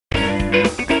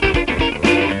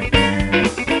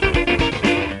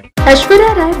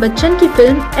ऐश्वर्या राय बच्चन की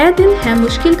फिल्म ए दिल है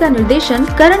मुश्किल का निर्देशन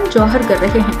करण जौहर कर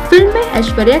रहे हैं। फिल्म में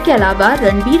ऐश्वर्या के अलावा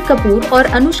रणबीर कपूर और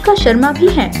अनुष्का शर्मा भी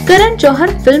हैं। करण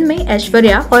जौहर फिल्म में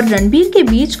ऐश्वर्या और रणबीर के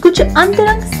बीच कुछ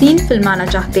अंतरंग सीन फिल्माना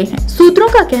चाहते हैं। सूत्रों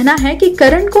का कहना है कि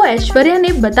करण को ऐश्वर्या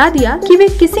ने बता दिया कि वे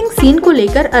किसिंग सीन को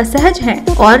लेकर असहज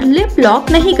हैं और लिप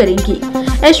लॉक नहीं करेंगी।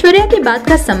 ऐश्वर्या की बात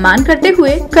का सम्मान करते हुए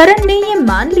करण ने ये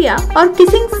मान लिया और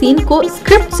किसिंग सीन को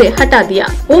स्क्रिप्ट से हटा दिया।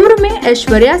 उम्र में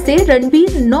ऐश्वर्या से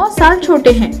रणबीर 9 साल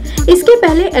छोटे हैं। इसके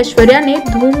पहले ऐश्वर्या ने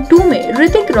धूम 2 में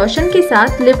ऋतिक रोशन के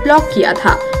साथ लिप लॉक किया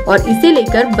था और इसे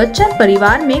लेकर बच्चन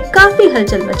परिवार में काफी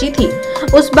हलचल मची थी।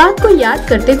 उस बात को याद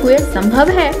करते हुए संभव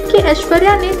है कि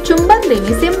ऐश्वर्या ने चुंबन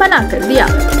देने से मना कर दिया।